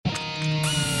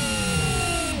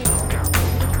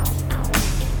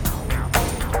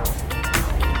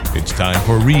time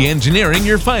for re-engineering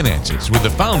your finances with the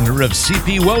founder of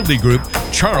CP Weldy Group,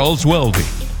 Charles Weldy.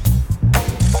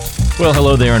 Well,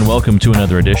 hello there, and welcome to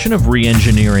another edition of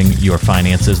Re-Engineering Your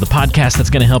Finances, the podcast that's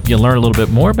going to help you learn a little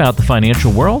bit more about the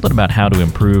financial world and about how to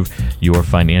improve your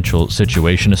financial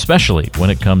situation, especially when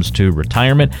it comes to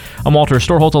retirement. I'm Walter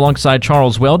Storholt alongside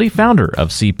Charles Weldy, founder of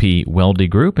CP Weldy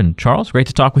Group. And Charles, great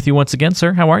to talk with you once again,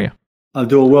 sir. How are you? I'm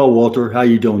doing well, Walter. How are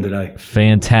you doing today?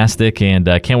 Fantastic, and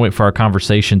can't wait for our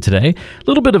conversation today. A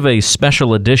little bit of a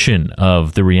special edition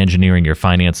of the Re-Engineering Your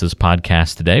Finances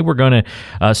podcast today. We're going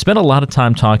to spend a lot of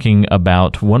time talking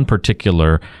about one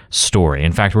particular story.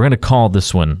 In fact, we're going to call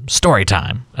this one Story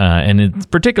Time. And in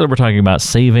particular, we're talking about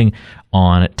saving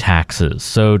on taxes.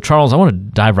 So, Charles, I want to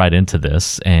dive right into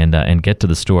this and get to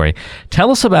the story. Tell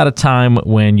us about a time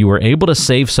when you were able to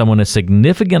save someone a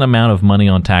significant amount of money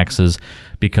on taxes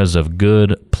because of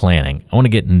good planning. I want to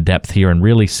get in depth here and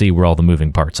really see where all the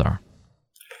moving parts are.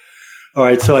 All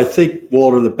right. So I think,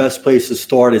 Walter, the best place to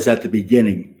start is at the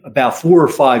beginning. About 4 or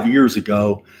 5 years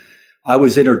ago, I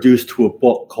was introduced to a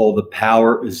book called The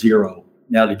Power of Zero.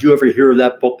 Now, did you ever hear of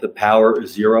that book, The Power of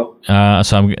Zero?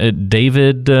 So I'm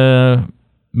David McKnight?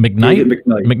 David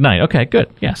McKnight. McKnight. Okay,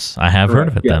 good. Yes, I have heard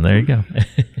of it then. There you go.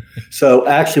 So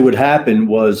actually what happened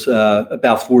was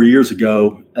about 4 years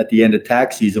ago at the end of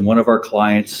tax season, one of our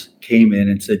clients came in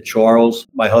and said, Charles,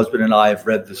 my husband and I have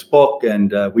read this book,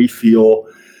 and we feel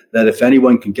that if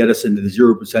anyone can get us into the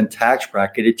 0% tax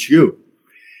bracket, it's you.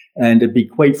 And to be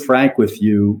quite frank with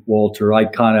you, Walter, I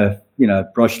kind of,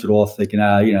 brushed it off thinking,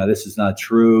 this is not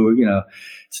true.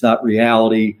 It's not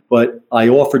reality. But I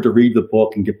offered to read the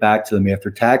book and get back to them after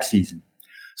tax season.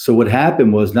 So what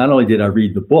happened was, not only did I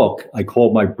read the book, I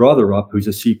called my brother up, who's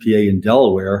a CPA in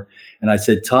Delaware, and I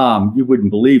said, Tom, you wouldn't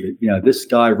believe it. This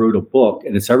guy wrote a book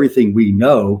and it's everything we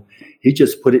know. He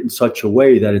just put it in such a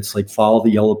way that it's like follow the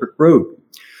yellow brick road.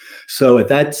 So at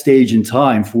that stage in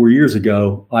time, 4 years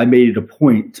ago, I made it a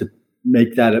point to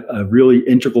make that a really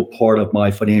integral part of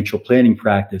my financial planning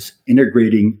practice,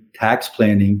 integrating tax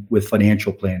planning with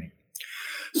financial planning.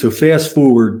 So fast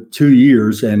forward 2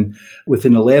 years, and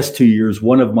within the last 2 years,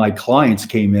 one of my clients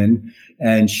came in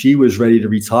and she was ready to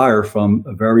retire from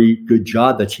a very good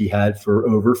job that she had for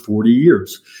over 40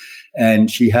 years. And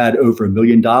she had over $1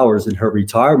 million in her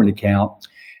retirement account,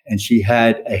 and she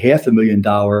had a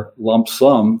 $500,000 lump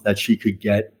sum that she could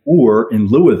get, or in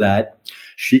lieu of that,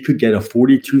 she could get a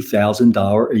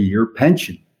 $42,000 a year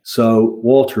pension. So,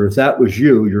 Walter, if that was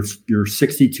you, you're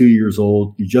 62 years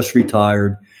old, you just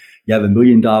retired, you have $1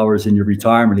 million in your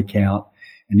retirement account,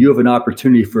 and you have an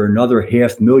opportunity for another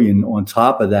 $500,000 on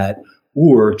top of that,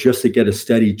 or just to get a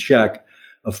steady check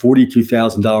of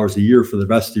 $42,000 a year for the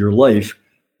rest of your life,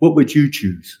 what would you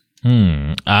choose?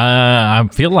 I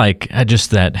feel like that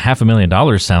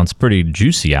 $500,000 sounds pretty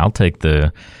juicy. I'll take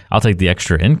the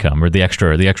extra income or the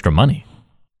extra money.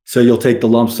 So you'll take the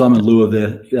lump sum in lieu of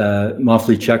the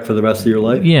monthly check for the rest of your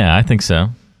life? Yeah, I think so.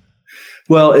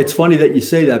 Well, it's funny that you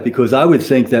say that, because I would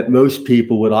think that most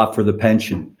people would opt for the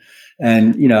pension.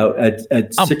 And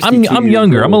at 62 I'm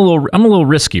younger. Old, I'm a little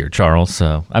riskier, Charles.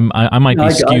 So I might be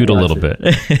skewed a little bit.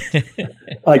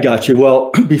 I got you.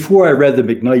 Well, before I read the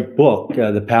McKnight book,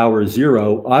 The Power of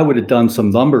Zero, I would have done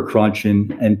some number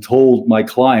crunching and told my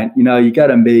client, you got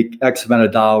to make X amount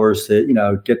of dollars to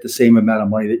get the same amount of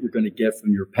money that you're going to get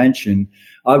from your pension.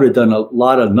 I would have done a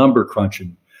lot of number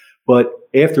crunching. But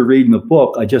after reading the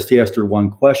book, I just asked her one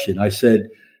question. I said,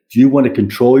 do you want to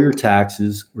control your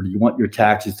taxes, or do you want your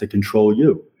taxes to control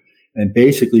you? And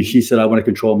basically she said, I want to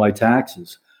control my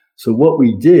taxes. So what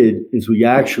we did is we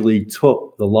actually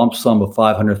took the lump sum of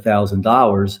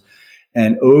 $500,000,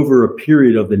 and over a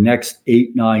period of the next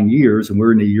 8-9 years, and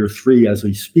we're in year 3 as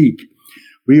we speak,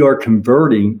 we are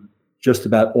converting just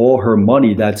about all her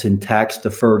money that's in tax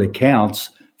deferred accounts,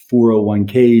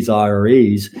 401ks,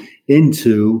 IRAs,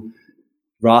 into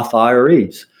Roth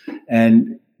IRAs.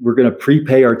 And we're going to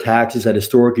prepay our taxes at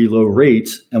historically low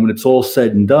rates. And when it's all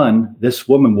said and done, this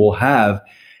woman will have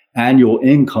annual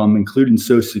income, including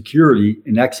Social Security,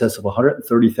 in excess of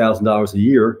 $130,000 a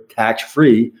year,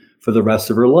 tax-free, for the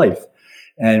rest of her life.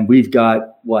 And we've got,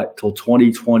 till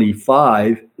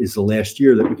 2025 is the last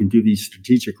year that we can do these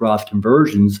strategic Roth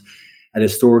conversions at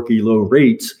historically low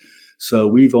rates. So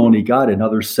we've only got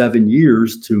another 7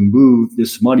 years to move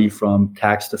this money from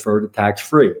tax-deferred to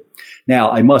tax-free.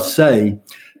 Now, I must say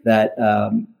that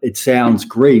it sounds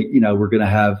great. We're going to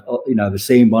have, the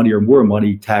same money or more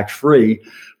money tax-free,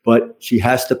 but she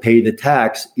has to pay the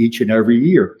tax each and every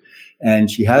year. And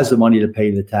she has the money to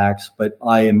pay the tax, but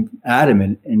I am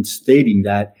adamant in stating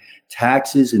that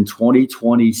taxes in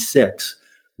 2026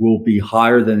 will be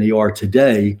higher than they are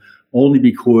today, only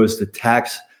because the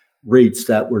tax rates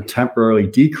that were temporarily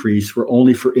decreased were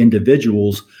only for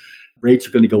individuals. Rates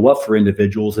are going to go up for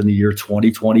individuals in the year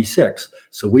 2026.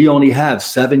 So we only have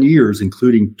 7 years,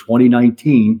 including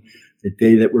 2019, the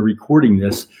day that we're recording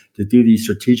this, to do these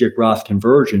strategic Roth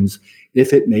conversions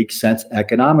if it makes sense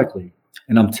economically.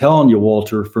 And I'm telling you,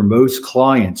 Walter, for most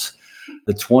clients,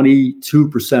 the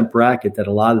 22% bracket that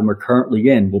a lot of them are currently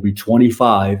in will be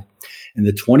 25, and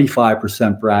the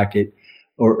 25% bracket,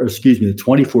 the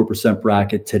 24%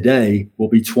 bracket today will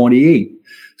be 28.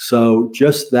 So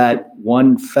just that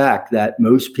one fact that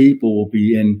most people will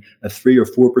be in a 3 or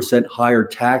 4% higher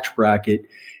tax bracket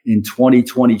in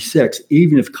 2026,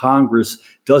 even if Congress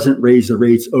doesn't raise the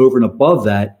rates over and above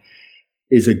that,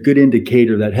 is a good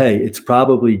indicator that, hey, it's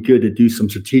probably good to do some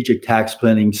strategic tax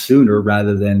planning sooner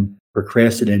rather than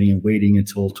procrastinating and waiting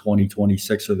until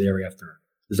 2026 or thereafter.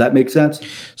 Does that make sense?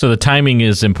 So the timing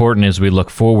is important as we look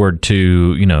forward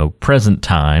to, present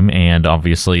time and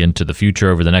obviously into the future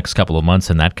over the next couple of months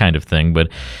and that kind of thing. But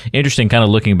interesting, kind of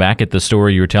looking back at the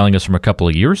story you were telling us from a couple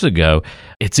of years ago,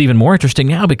 it's even more interesting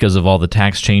now because of all the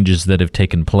tax changes that have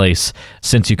taken place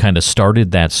since you kind of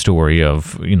started that story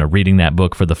of, reading that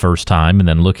book for the first time and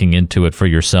then looking into it for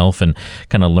yourself and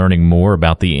kind of learning more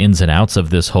about the ins and outs of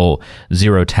this whole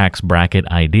zero tax bracket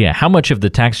idea. How much of the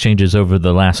tax changes over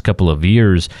the last couple of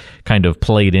years kind of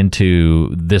played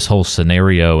into this whole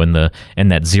scenario and that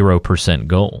 0%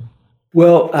 goal?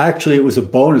 Well, actually, it was a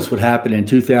bonus what happened in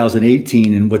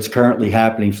 2018 and what's currently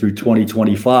happening through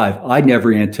 2025. I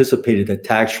never anticipated that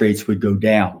tax rates would go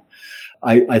down.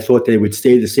 I thought they would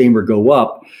stay the same or go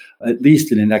up, at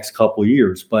least in the next couple of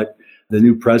years. But the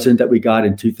new president that we got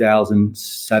in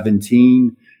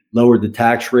 2017 lowered the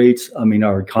tax rates. I mean,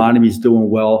 our economy is doing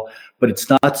well, but it's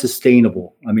not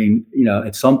sustainable. I mean,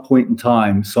 at some point in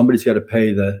time, somebody's got to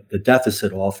pay the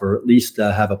deficit off, or at least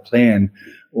have a plan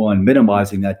on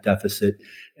minimizing that deficit.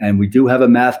 And we do have a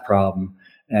math problem.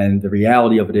 And the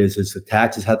reality of it is the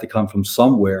taxes have to come from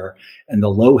somewhere. And the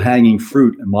low-hanging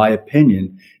fruit, in my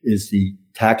opinion, is the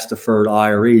tax-deferred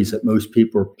IRAs that most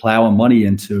people are plowing money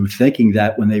into, thinking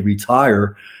that when they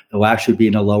retire, they'll actually be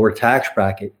in a lower tax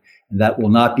bracket. And that will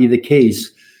not be the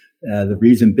case. The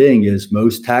reason being is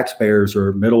most taxpayers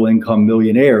are middle-income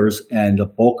millionaires, and the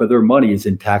bulk of their money is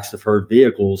in tax-deferred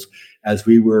vehicles, as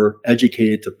we were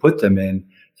educated to put them in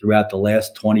throughout the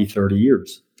last 20, 30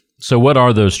 years. So what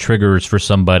are those triggers for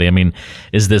somebody? I mean,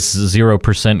 is this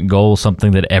 0% goal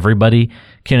something that everybody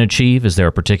can achieve? Is there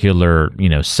a particular,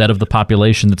 set of the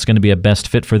population that's going to be a best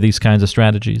fit for these kinds of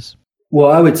strategies?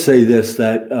 Well, I would say this,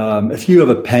 that if you have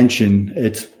a pension,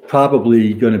 it's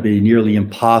probably going to be nearly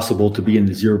impossible to be in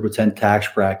the 0% tax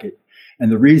bracket.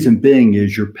 And the reason being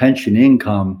is your pension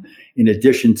income, in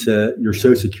addition to your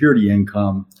Social Security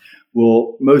income,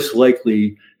 will most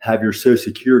likely have your Social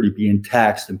Security being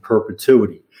taxed in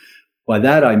perpetuity. By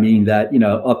that, I mean that,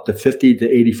 up to 50 to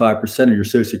 85% of your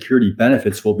Social Security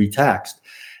benefits will be taxed.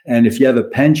 And if you have a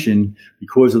pension,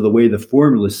 because of the way the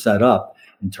formula is set up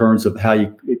in terms of how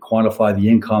you quantify the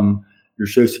income, your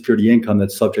Social Security income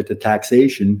that's subject to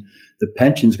taxation, the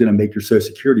pension is going to make your Social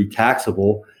Security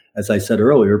taxable, as I said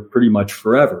earlier, pretty much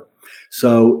forever.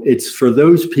 So it's for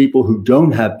those people who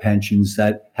don't have pensions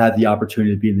that have the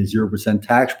opportunity to be in the 0%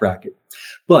 tax bracket.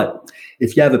 But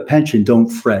if you have a pension, don't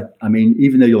fret. I mean,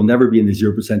 even though you'll never be in the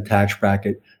 0% tax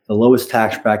bracket, the lowest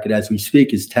tax bracket as we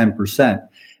speak is 10%.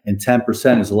 And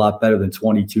 10% is a lot better than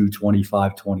 22,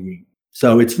 25, 28.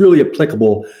 So it's really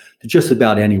applicable to just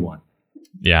about anyone.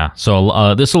 Yeah.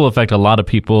 So this will affect a lot of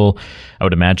people. I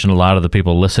would imagine a lot of the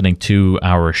people listening to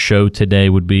our show today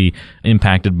would be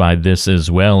impacted by this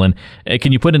as well. And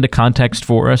can you put into context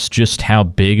for us just how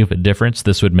big of a difference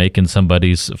this would make in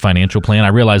somebody's financial plan? I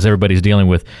realize everybody's dealing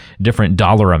with different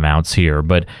dollar amounts here,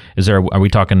 but are we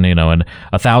talking,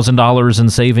 $1,000 in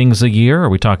savings a year? Or are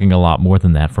we talking a lot more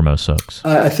than that for most folks?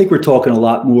 I think we're talking a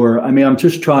lot more. I mean, I'm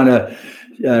just trying to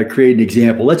create an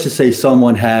example. Let's just say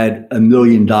someone had $1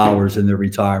 million in their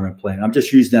retirement plan. I'm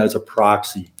just using that as a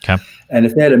proxy. Okay. And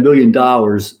if they had $1 million,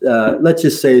 let's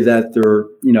just say that their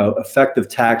effective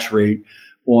tax rate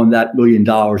on that $1 million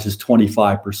is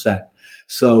 25%.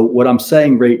 So what I'm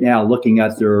saying right now, looking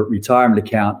at their retirement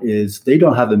account, is they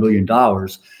don't have $1 million.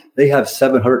 They have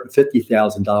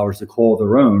 $750,000 to call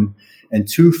their own, and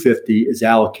 $250,000 is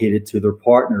allocated to their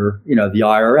partner, the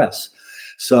IRS.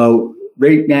 So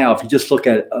right now, if you just look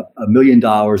at $1 million,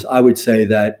 I would say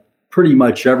that pretty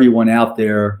much everyone out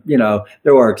there,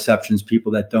 there are exceptions,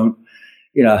 people that don't,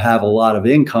 have a lot of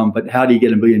income, but how do you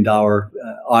get $1 million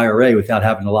IRA without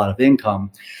having a lot of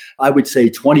income? I would say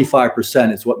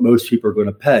 25% is what most people are going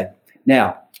to pay.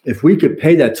 Now, if we could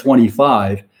pay that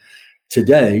 25,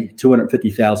 today,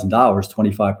 $250,000,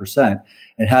 25%,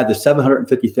 and had the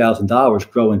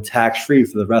 $750,000 grow in tax-free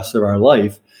for the rest of our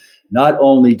life, not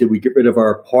only did we get rid of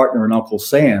our partner and Uncle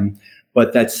Sam,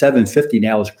 but that $750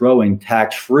 now is growing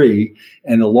tax-free.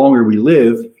 And the longer we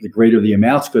live, the greater the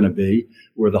amount's going to be,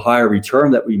 or the higher return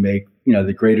that we make,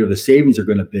 the greater the savings are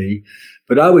going to be.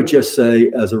 But I would just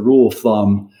say, as a rule of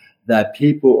thumb, that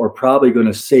people are probably going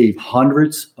to save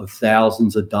hundreds of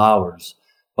thousands of dollars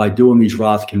by doing these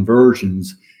Roth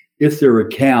conversions if their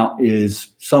account is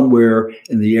somewhere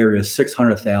in the area of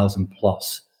 600,000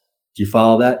 plus. Do you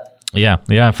follow that? Yeah,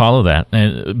 I follow that.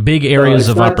 And big areas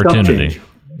of opportunity.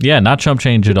 Yeah, not chump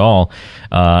change at all.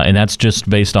 And that's just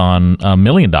based on $1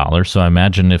 million. So I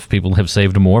imagine if people have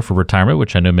saved more for retirement,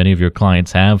 which I know many of your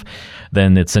clients have,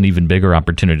 then it's an even bigger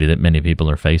opportunity that many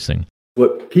people are facing.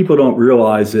 What people don't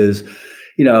realize is,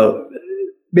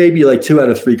 maybe like 2 out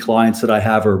of 3 clients that I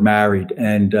have are married.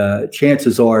 And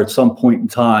chances are at some point in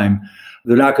time,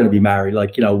 they're not going to be married.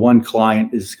 Like, one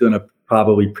client is going to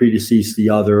probably predecease the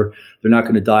other. They're not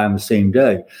going to die on the same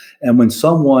day. And when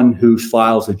someone who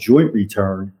files a joint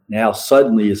return now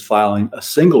suddenly is filing a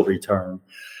single return,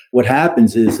 what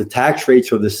happens is the tax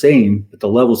rates are the same, but the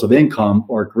levels of income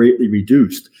are greatly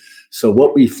reduced. So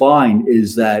what we find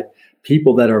is that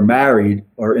people that are married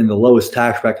are in the lowest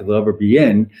tax bracket they'll ever be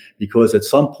in, because at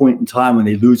some point in time when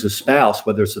they lose a spouse,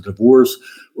 whether it's a divorce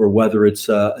or whether it's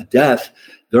a death,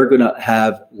 they're going to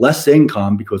have less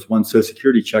income because one Social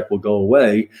Security check will go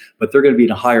away, but they're going to be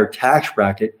in a higher tax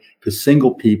bracket because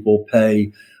single people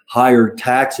pay higher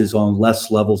taxes on less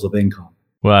levels of income.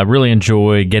 Well, I really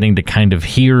enjoy getting to kind of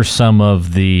hear some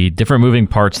of the different moving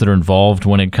parts that are involved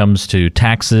when it comes to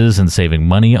taxes and saving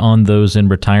money on those in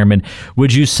retirement.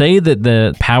 Would you say that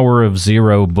the Power of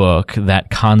Zero book,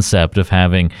 that concept of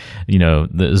having, the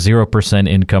 0%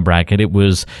 income bracket, it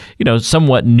was,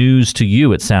 somewhat news to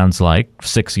you, it sounds like,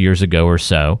 6 years ago or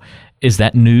so. Is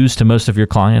that news to most of your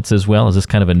clients as well? Is this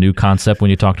kind of a new concept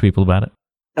when you talk to people about it?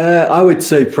 I would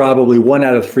say probably 1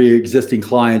 out of 3 existing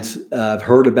clients have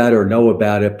heard about it or know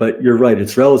about it, but you're right,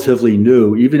 it's relatively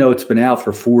new. Even though it's been out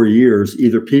for 4 years,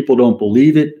 either people don't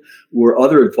believe it or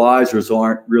other advisors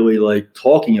aren't really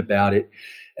talking about it.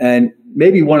 And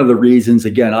maybe one of the reasons,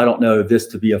 again, I don't know this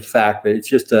to be a fact, but it's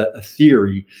just a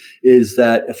theory, is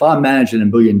that if I'm managing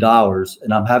 $1 million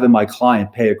and I'm having my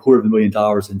client pay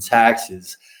 $250,000 in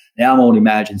taxes, now I'm only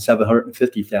managing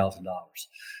 $750,000.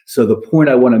 So the point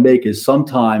I want to make is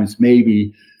sometimes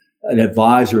maybe an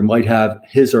advisor might have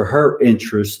his or her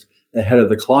interest ahead of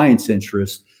the client's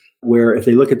interest, where if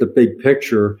they look at the big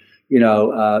picture,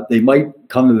 they might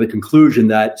come to the conclusion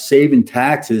that saving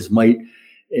taxes might,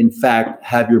 in fact,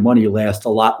 have your money last a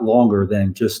lot longer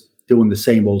than just doing the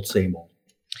same old, same old.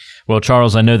 Well,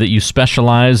 Charles, I know that you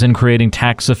specialize in creating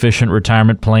tax-efficient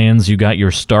retirement plans. You got your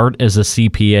start as a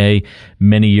CPA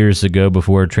many years ago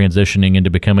before transitioning into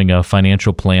becoming a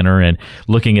financial planner and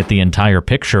looking at the entire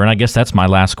picture. And I guess that's my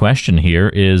last question here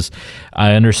is,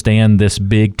 I understand this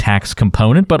big tax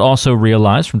component, but also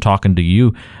realize from talking to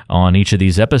you on each of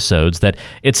these episodes that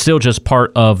it's still just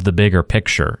part of the bigger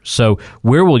picture. So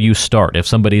where will you start if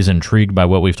somebody's intrigued by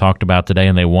what we've talked about today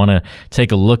and they want to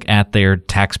take a look at their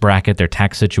tax bracket, their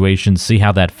tax situation, see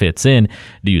how that fits in?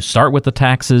 Do you start with the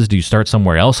taxes? Do you start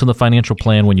somewhere else in the financial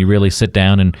plan when you really sit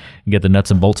down and get the nuts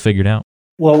and bolts figured out?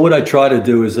 Well, what I try to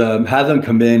do is have them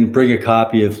come in, bring a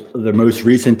copy of their most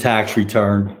recent tax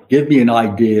return, give me an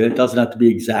idea. It doesn't have to be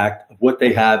exact, of what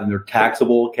they have in their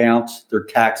taxable accounts, their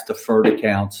tax deferred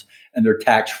accounts, and their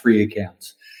tax-free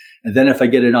accounts. And then if I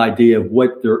get an idea of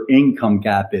what their income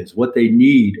gap is, what they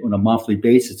need on a monthly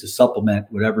basis to supplement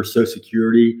whatever Social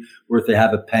Security, or if they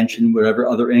have a pension, whatever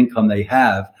other income they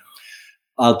have,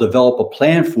 I'll develop a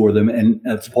plan for them. And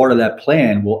as part of that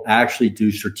plan, we'll actually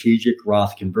do strategic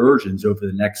Roth conversions over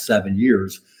the next 7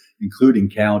 years, including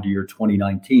calendar year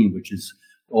 2019, which is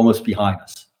almost behind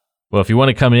us. Well, if you want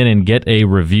to come in and get a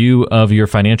review of your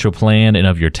financial plan and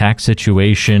of your tax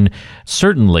situation,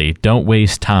 certainly don't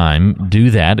waste time. Do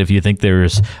that if you think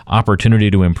there's opportunity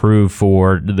to improve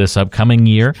for this upcoming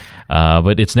year.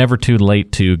 But it's never too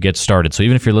late to get started. So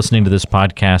even if you're listening to this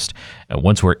podcast,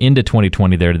 once we're into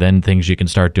 2020, there are then things you can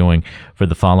start doing for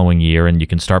the following year, and you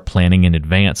can start planning in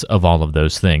advance of all of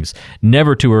those things.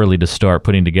 Never too early to start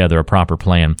putting together a proper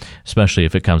plan, especially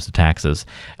if it comes to taxes.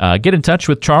 Get in touch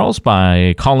with Charles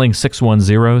by calling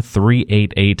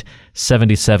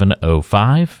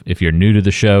 610-388-7705. If you're new to the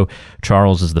show,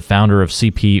 Charles is the founder of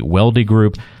CP Weldy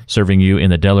Group. serving you in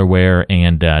the Delaware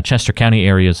and Chester County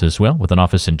areas as well, with an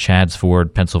office in Chadds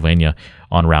Pennsylvania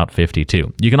on Route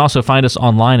 52. You can also find us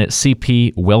online at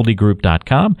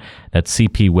cpweldygroup.com. That's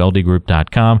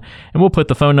cpweldygroup.com. And we'll put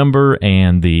the phone number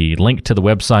and the link to the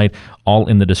website all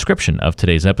in the description of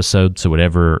today's episode. So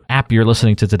whatever app you're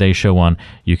listening to today's show on,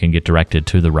 you can get directed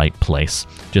to the right place.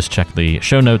 Just check the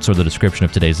show notes or the description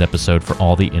of today's episode for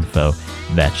all the info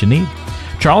that you need.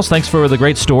 Charles, thanks for the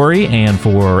great story and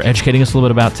for educating us a little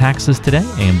bit about taxes today.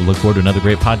 And we look forward to another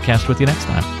great podcast with you next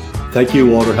time. Thank you,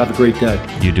 Walter. Have a great day.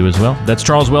 You do as well. That's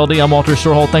Charles Weldy. I'm Walter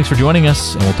Storholt. Thanks for joining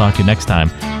us, and we'll talk to you next time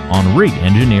on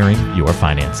Re-Engineering Your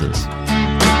Finances.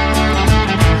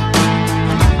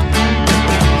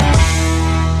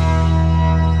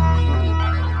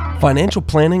 Financial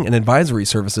planning and advisory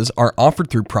services are offered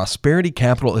through Prosperity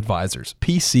Capital Advisors,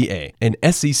 PCA, an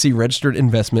SEC-registered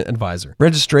investment advisor.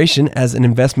 Registration as an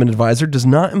investment advisor does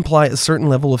not imply a certain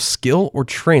level of skill or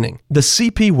training. The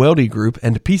CP Weldy Group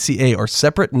and PCA are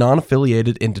separate,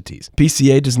 non-affiliated entities.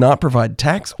 PCA does not provide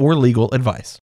tax or legal advice.